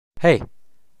Hey,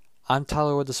 I'm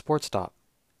Tyler with the Sports Stop.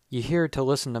 You here to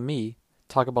listen to me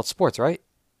talk about sports, right?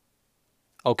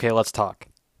 Okay, let's talk.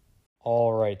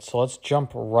 All right, so let's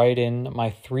jump right in. My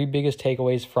three biggest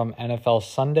takeaways from NFL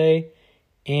Sunday,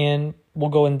 and we'll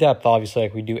go in depth, obviously,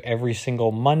 like we do every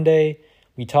single Monday.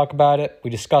 We talk about it, we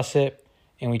discuss it,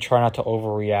 and we try not to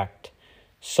overreact.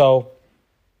 So,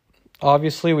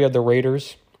 obviously, we have the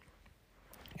Raiders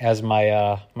as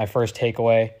my first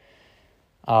takeaway.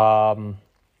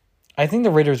 I think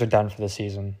the Raiders are done for the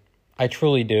season. I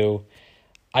truly do.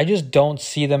 I just don't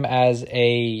see them as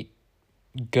a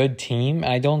good team.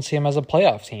 I don't see them as a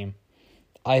playoff team.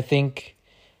 I think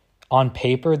on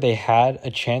paper they had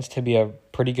a chance to be a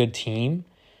pretty good team.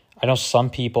 I know some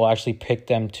people actually picked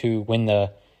them to win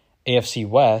the AFC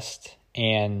West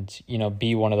and,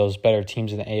 be one of those better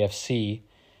teams in the AFC,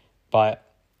 but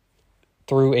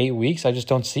through 8 weeks I just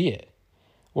don't see it.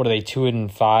 What are they,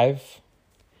 2-5?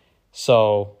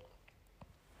 So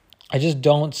I just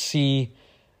don't see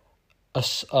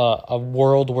a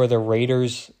world where the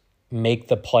Raiders make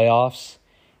the playoffs.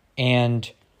 And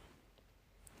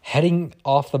heading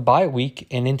off the bye week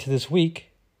and into this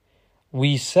week,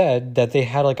 we said that they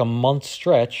had like a month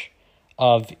stretch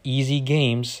of easy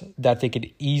games that they could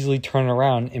easily turn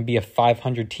around and be a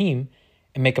 500 team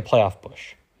and make a playoff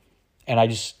push. And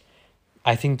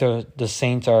I think the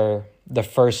Saints are the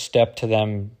first step to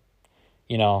them,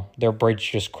 their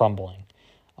bridge just crumbling.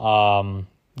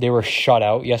 They were shut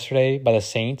out yesterday by the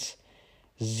Saints,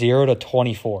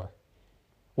 0-24,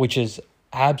 which is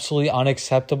absolutely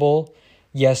unacceptable.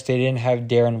 Yes, they didn't have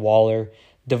Darren Waller.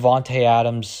 Devontae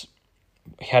Adams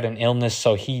had an illness,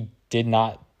 so he did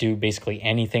not do basically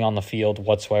anything on the field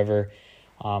whatsoever.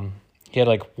 He had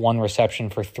like one reception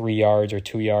for 3 yards or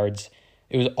 2 yards.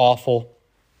 It was awful.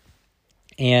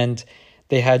 And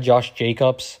they had Josh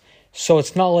Jacobs. So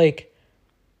it's not like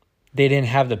they didn't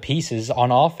have the pieces.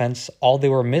 On offense, all they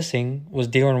were missing was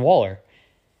Darren Waller.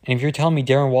 And if you're telling me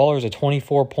Darren Waller is a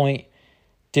 24-point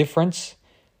difference,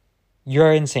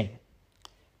 you're insane.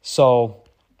 So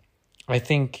I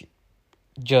think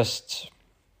just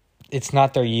it's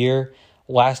not their year.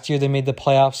 Last year they made the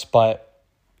playoffs, but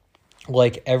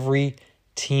like every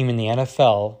team in the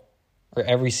NFL, or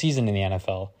every season in the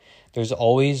NFL, there's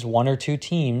always one or two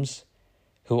teams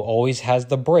who always has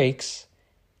the breaks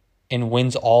and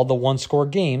wins all the one-score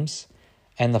games,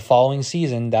 and the following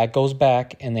season, that goes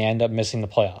back, and they end up missing the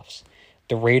playoffs.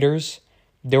 The Raiders,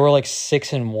 they were like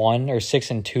 6-1 or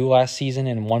 6-2 last season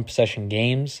in one-possession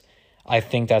games. I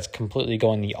think that's completely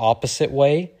going the opposite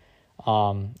way,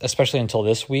 especially until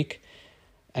this week.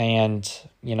 And,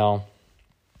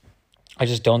 I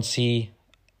just don't see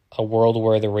a world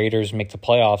where the Raiders make the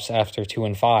playoffs after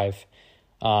 2-5.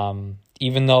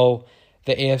 Even though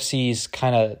the AFC is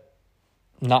kind of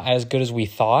not as good as we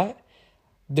thought,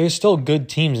 there's still good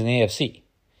teams in the AFC.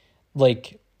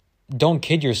 Like, don't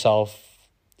kid yourself.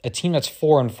 A team that's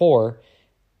 4-4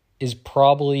 is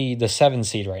probably the 7th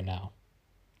seed right now.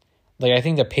 Like, I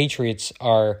think the Patriots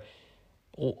are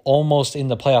almost in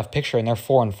the playoff picture, and they're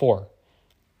 4-4.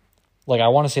 Like, I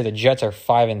want to say the Jets are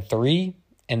 5-3,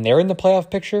 and they're in the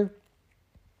playoff picture.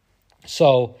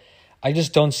 So, I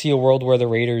just don't see a world where the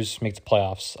Raiders make the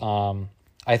playoffs.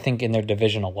 I think in their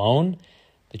division alone,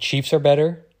 the Chiefs are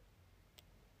better.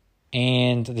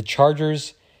 And the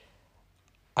Chargers,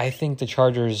 I think the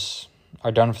Chargers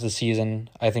are done for the season.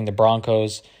 I think the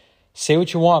Broncos, say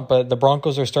what you want, but the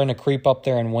Broncos are starting to creep up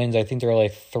there in wins. I think they're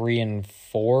like 3-4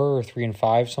 or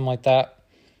 3-5, something like that.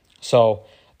 So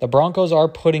the Broncos are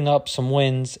putting up some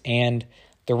wins, and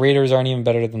the Raiders aren't even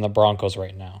better than the Broncos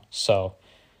right now. So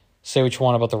say what you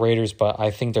want about the Raiders, but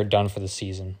I think they're done for the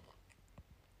season.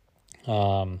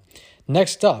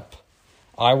 Next up,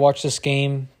 I watched this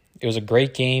game. It was a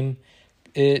great game.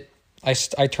 I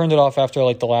turned it off after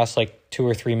like the last 2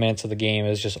 or 3 minutes of the game. It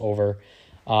was just over.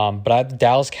 But the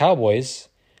Dallas Cowboys,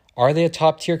 are they a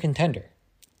top-tier contender?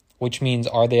 Which means,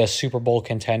 are they a Super Bowl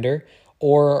contender?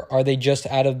 Or are they just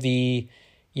out of the,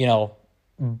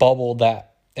 bubble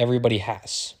that everybody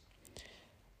has?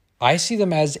 I see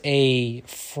them as a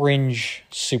fringe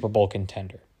Super Bowl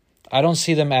contender. I don't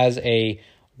see them as a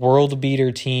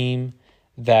world-beater team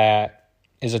that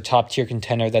is a top-tier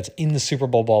contender that's in the Super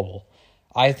Bowl bubble.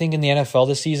 I think in the NFL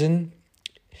this season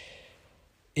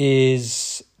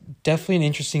is definitely an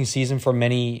interesting season for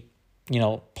many,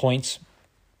 points.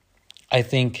 I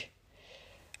think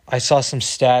I saw some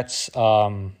stats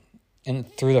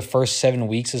through the first 7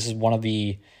 weeks. This is one of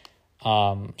the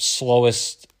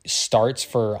slowest starts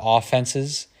for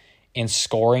offenses in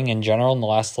scoring in general in the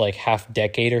last half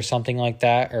decade or something like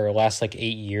that, or last 8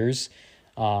 years.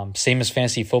 Same as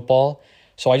fantasy football.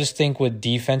 So I just think with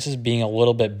defenses being a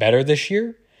little bit better this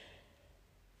year,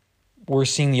 we're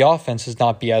seeing the offenses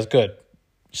not be as good.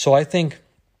 So I think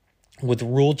with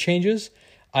rule changes,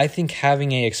 I think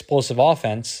having an explosive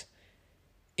offense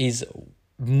is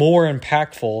more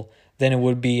impactful than it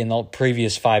would be in the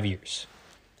previous 5 years.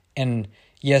 And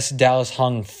yes, Dallas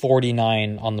hung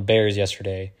 49 on the Bears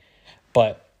yesterday,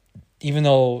 but even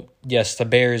though, yes, the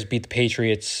Bears beat the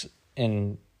Patriots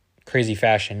in crazy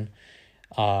fashion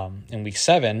in Week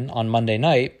 7 on Monday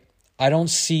night, I don't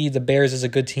see the Bears as a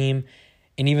good team.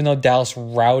 And even though Dallas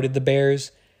routed the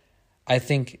Bears, I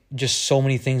think just so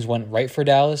many things went right for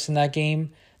Dallas in that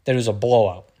game that it was a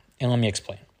blowout. And let me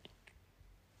explain.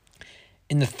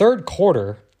 In the third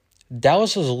quarter,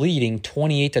 Dallas was leading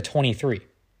 28-23.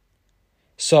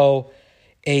 So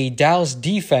a Dallas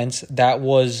defense that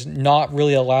was not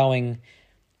really allowing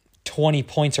 20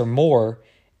 points or more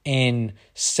in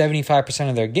 75%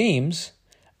 of their games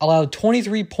allowed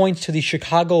 23 points to the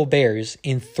Chicago Bears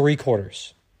in 3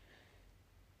 quarters.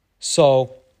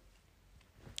 So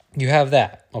you have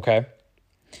that, okay?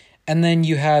 And then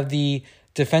you have the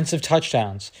defensive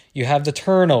touchdowns. You have the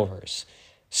turnovers.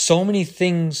 So many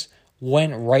things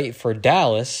went right for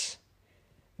Dallas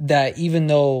that even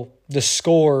though the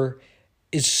score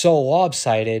is so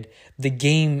lopsided, the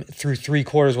game through 3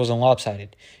 quarters wasn't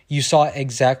lopsided. You saw it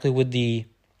exactly with the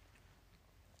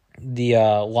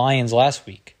Lions last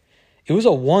week. It was a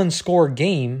 1-score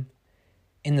game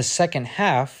in the second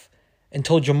half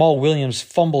until Jamal Williams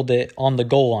fumbled it on the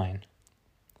goal line.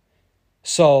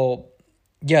 So,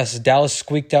 yes, Dallas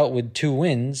squeaked out with 2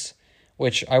 wins,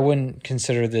 which I wouldn't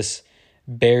consider this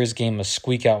Bears game a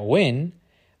squeak-out win,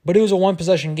 but it was a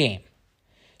 1-possession game.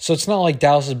 So it's not like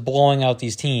Dallas is blowing out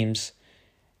these teams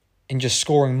and just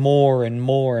scoring more and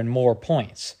more and more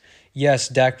points. Yes,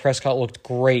 Dak Prescott looked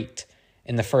great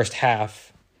in the first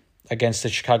half against the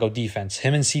Chicago defense.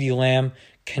 Him and CeeDee Lamb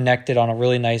connected on a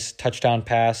really nice touchdown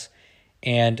pass,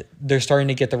 and they're starting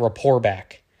to get the rapport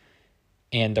back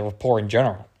and the rapport in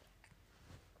general.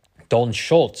 Dalton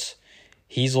Schultz,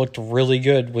 he's looked really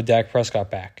good with Dak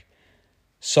Prescott back.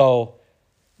 So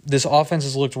this offense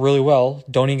has looked really well.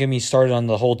 Don't even get me started on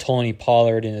the whole Tony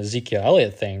Pollard and Ezekiel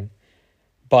Elliott thing.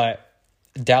 But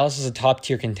Dallas is a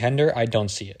top-tier contender. I don't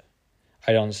see it.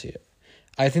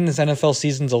 I think this NFL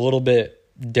season's a little bit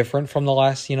different from the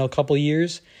last, couple of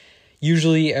years.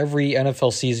 Usually every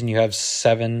NFL season you have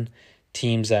 7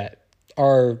 teams that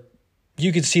are,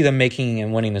 you could see them making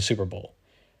and winning the Super Bowl.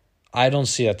 I don't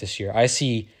see that this year. I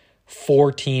see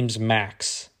 4 teams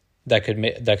max that could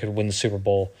win the Super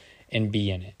Bowl and be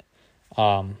in it.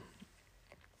 I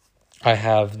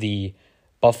have the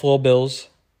Buffalo Bills,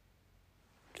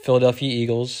 Philadelphia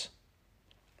Eagles,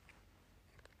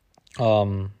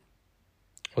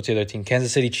 what's the other team?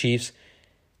 Kansas City Chiefs,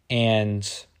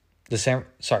 and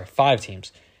 5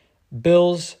 teams.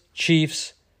 Bills,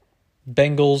 Chiefs,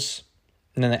 Bengals,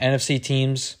 and then the NFC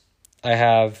teams, I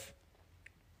have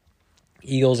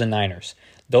Eagles and Niners.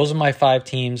 Those are my 5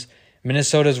 teams.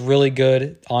 Minnesota's really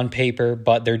good on paper,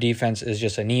 but their defense is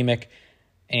just anemic,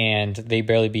 and they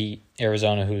barely beat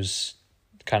Arizona, who's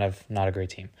kind of not a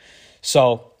great team.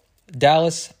 So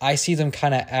Dallas, I see them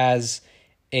kind of as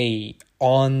a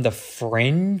on the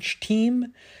fringe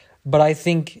team, but I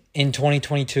think in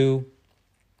 2022,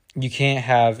 you can't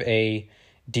have a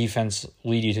defense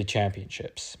lead you to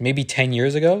championships. Maybe 10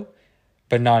 years ago,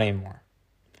 but not anymore.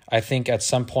 I think at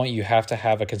some point you have to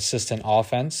have a consistent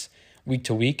offense week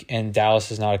to week, and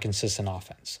Dallas is not a consistent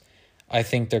offense. I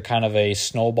think they're kind of a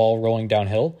snowball rolling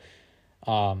downhill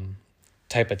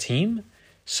type of team.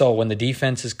 So when the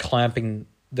defense is clamping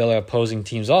the opposing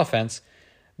team's offense,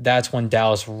 that's when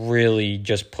Dallas really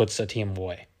just puts a team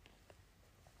away.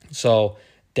 So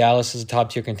Dallas is a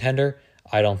top-tier contender?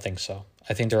 I don't think so.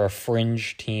 I think they're a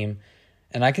fringe team,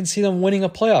 and I can see them winning a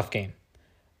playoff game.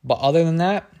 But other than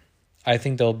that, I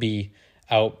think they'll be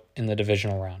out in the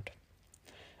divisional round.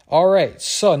 All right,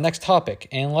 so next topic,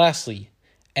 and lastly,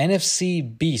 NFC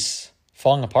beasts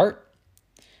falling apart.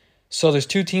 So there's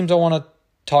 2 teams I want to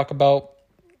talk about.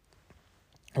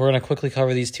 We're going to quickly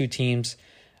cover these 2 teams.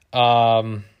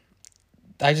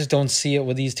 I just don't see it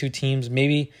with these 2 teams.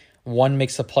 Maybe one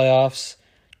makes the playoffs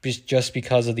just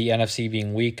because of the NFC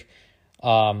being weak.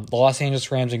 The Los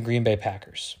Angeles Rams and Green Bay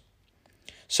Packers.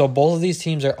 So both of these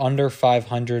teams are under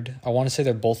 500. I want to say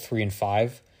they're both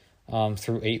 3-5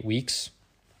 through 8 weeks.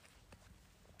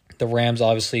 The Rams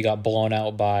obviously got blown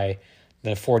out by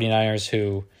the 49ers,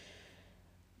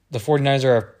 the 49ers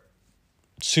are a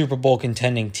Super Bowl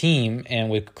contending team, and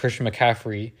with Christian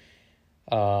McCaffrey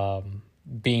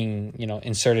being,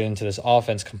 inserted into this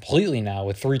offense completely now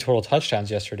with 3 total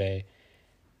touchdowns yesterday,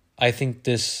 I think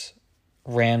this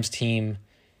Rams team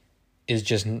is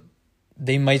just,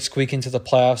 they might squeak into the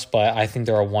playoffs, but I think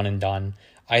they're a one and done.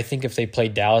 I think if they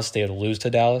played Dallas, they would lose to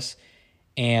Dallas.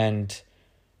 And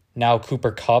now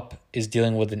Cooper Kupp is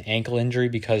dealing with an ankle injury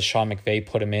because Sean McVay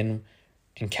put him in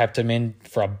and kept him in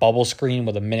for a bubble screen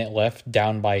with a minute left,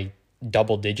 down by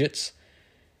double digits.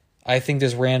 I think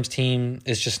this Rams team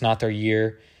is just not their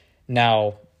year.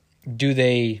 Now, do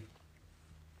they,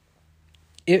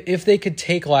 if they could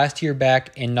take last year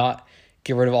back and not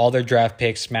get rid of all their draft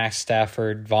picks, Max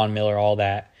Stafford, Von Miller, all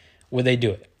that, would they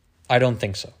do it? I don't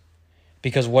think so.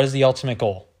 Because what is the ultimate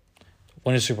goal?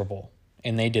 Win a Super Bowl.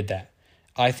 And they did that.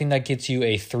 I think that gets you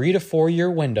a 3 to 4 year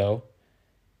window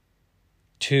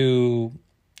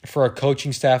for a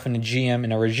coaching staff and a GM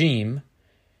and a regime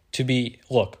to be,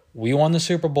 look, we won the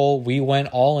Super Bowl. We went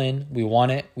all in. We won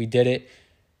it. We did it.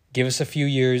 Give us a few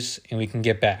years and we can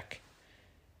get back.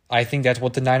 I think that's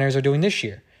what the Niners are doing this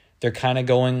year. They're kind of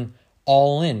going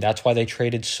all in. That's why they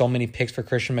traded so many picks for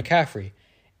Christian McCaffrey.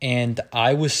 And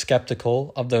I was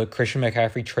skeptical of the Christian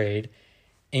McCaffrey trade.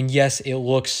 And yes, it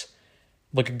looks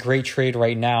like a great trade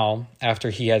right now after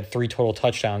he had 3 total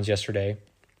touchdowns yesterday.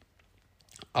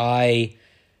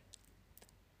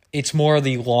 It's more of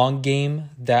the long game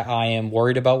that I am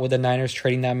worried about with the Niners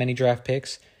trading that many draft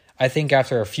picks. I think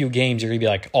after a few games, you're going to be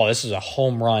like, oh, this is a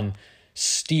home run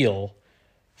steal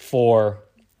for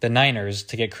the Niners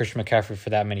to get Christian McCaffrey for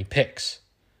that many picks.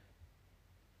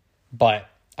 But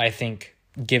I think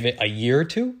give it a year or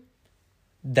two,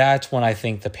 that's when I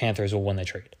think the Panthers will win the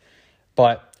trade.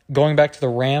 But going back to the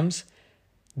Rams,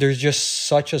 there's just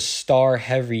such a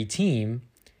star-heavy team.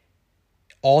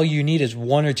 All you need is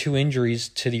 1 or 2 injuries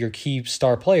to your key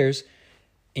star players,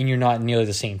 and you're not nearly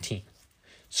the same team.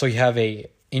 So you have a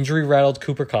injury-rattled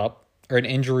Cooper Kupp, or an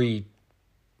injury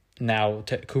now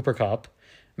to Cooper Kupp.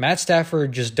 Matt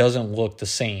Stafford just doesn't look the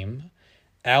same.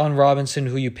 Allen Robinson,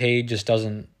 who you paid, just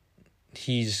doesn't.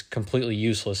 He's completely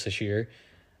useless this year.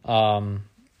 Aaron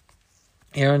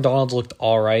Donald's looked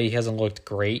all right. He hasn't looked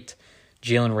great.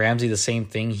 Jalen Ramsey, the same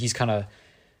thing. He's kind of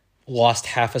lost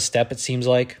half a step, it seems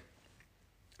like.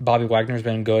 Bobby Wagner's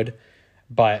been good.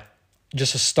 But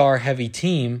just a star-heavy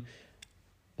team,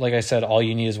 like I said, all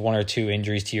you need is 1 or 2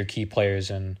 injuries to your key players,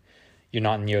 and you're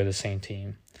not near the same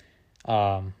team.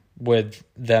 With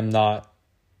them not,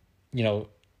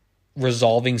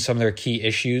 resolving some of their key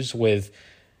issues with,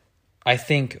 I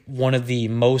think, one of the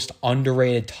most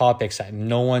underrated topics that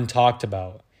no one talked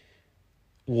about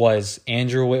was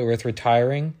Andrew Whitworth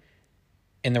retiring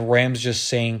and the Rams just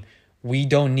saying, we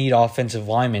don't need offensive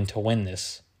linemen to win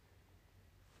this.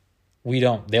 We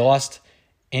don't. They lost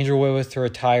Andrew Whitworth to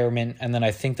retirement, and then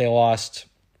I think they lost,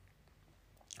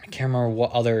 I can't remember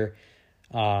what other,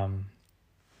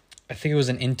 I think it was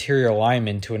an interior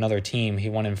lineman to another team. He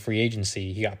won in free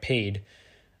agency. He got paid.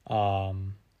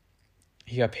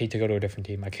 He got paid to go to a different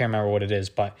team. I can't remember what it is,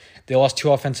 but they lost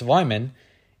 2 offensive linemen,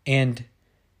 and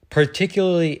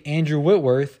particularly Andrew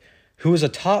Whitworth, who was a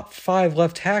top 5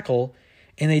 left tackle,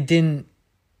 and they didn't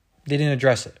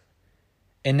address it.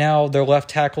 And now their left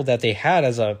tackle that they had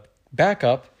as a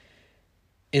backup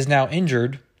is now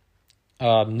injured.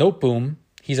 Noteboom,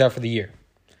 he's out for the year.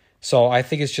 So I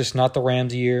think it's just not the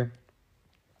Rams' year.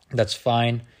 That's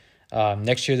fine.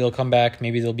 Next year they'll come back.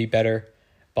 Maybe they'll be better.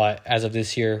 But as of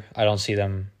this year, I don't see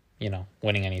them,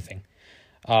 winning anything.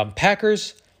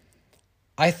 Packers,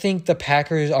 I think the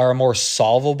Packers are a more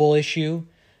solvable issue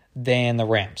than the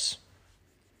Rams.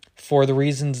 For the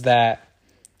reasons that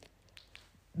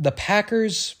the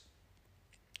Packers,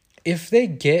 if they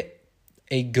get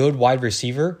a good wide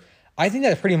receiver, I think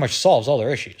that pretty much solves all their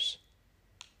issues.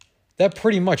 That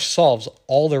pretty much solves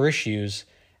all their issues,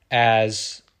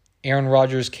 as Aaron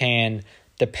Rodgers can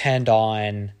depend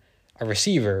on a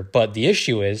receiver. But the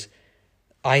issue is,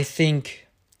 I think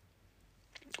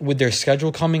with their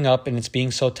schedule coming up and it's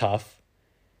being so tough,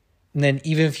 and then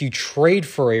even if you trade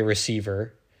for a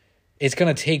receiver, it's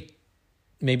going to take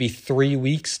maybe 3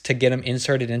 weeks to get him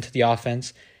inserted into the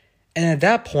offense. And at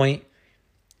that point,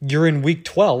 you're in week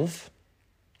 12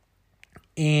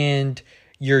 and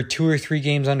you're 2 or 3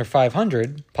 games under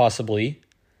 500, possibly.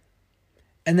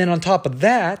 And then on top of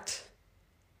that,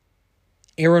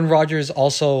 Aaron Rodgers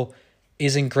also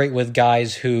isn't great with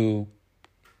guys who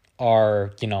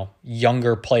are,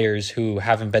 younger players who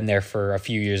haven't been there for a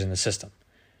few years in the system.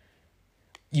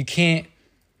 You can't,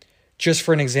 just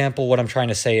for an example, what I'm trying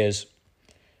to say is,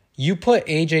 you put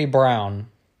A.J. Brown,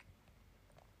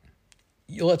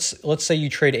 let's say you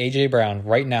trade A.J. Brown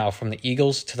right now from the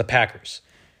Eagles to the Packers.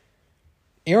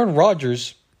 Aaron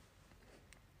Rodgers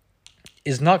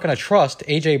is not going to trust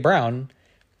A.J. Brown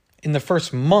in the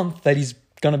first month that he's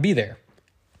going to be there.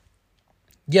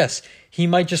 Yes, he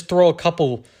might just throw a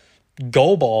couple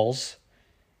go balls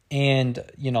and,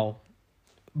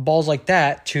 balls like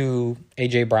that to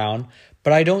A.J. Brown,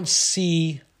 but I don't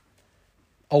see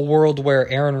a world where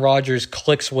Aaron Rodgers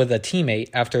clicks with a teammate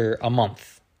after a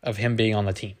month of him being on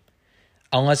the team.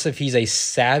 Unless if he's a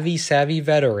savvy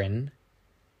veteran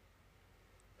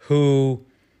who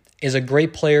is a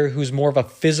great player, who's more of a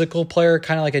physical player,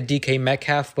 kind of like a DK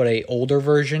Metcalf, but a older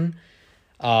version,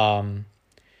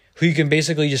 who you can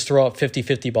basically just throw out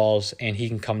 50-50 balls and he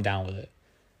can come down with it.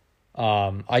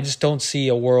 I just don't see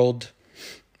a world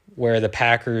where the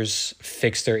Packers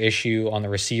fix their issue on the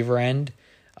receiver end.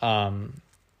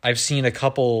 I've seen a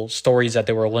couple stories that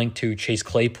they were linked to Chase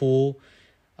Claypool.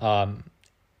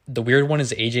 The weird one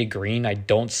is AJ Green. I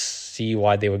don't see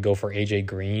why they would go for AJ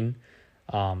Green.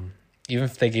 Even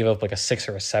if they gave up like a 6th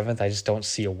or a 7th, I just don't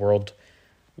see a world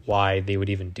why they would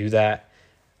even do that.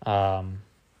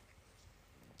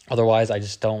 Otherwise, I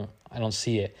don't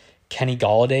see it. Kenny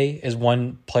Golladay is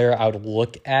one player I would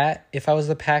look at if I was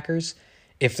the Packers,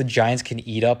 if the Giants can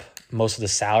eat up most of the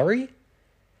salary,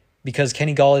 because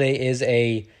Kenny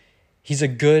Golladay he's a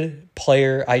good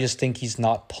player. I just think he's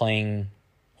not playing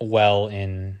well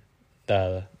in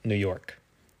the New York,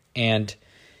 and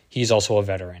he's also a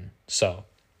veteran. So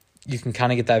you can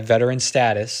kind of get that veteran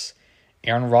status.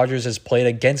 Aaron Rodgers has played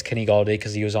against Kenny Golladay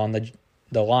because he was on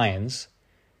the Lions.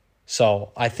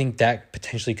 So I think that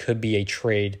potentially could be a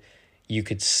trade you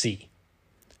could see.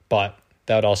 But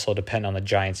that would also depend on the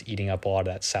Giants eating up a lot of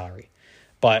that salary.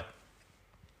 But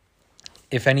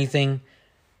if anything,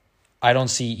 I don't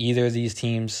see either of these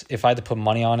teams. If I had to put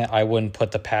money on it, I wouldn't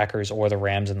put the Packers or the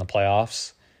Rams in the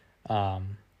playoffs. I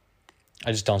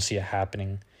just don't see it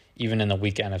happening, even in the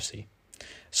weak NFC.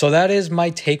 So that is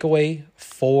my takeaway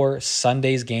for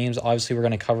Sunday's games. Obviously, we're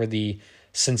going to cover the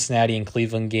Cincinnati and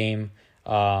Cleveland game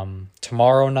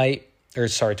tomorrow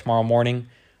morning.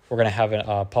 We're going to have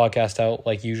a podcast out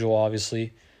like usual,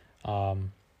 obviously.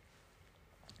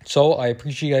 So I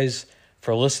appreciate you guys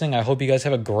for listening. I hope you guys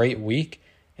have a great week.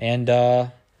 And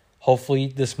hopefully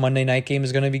this Monday night game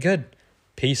is going to be good.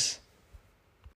 Peace.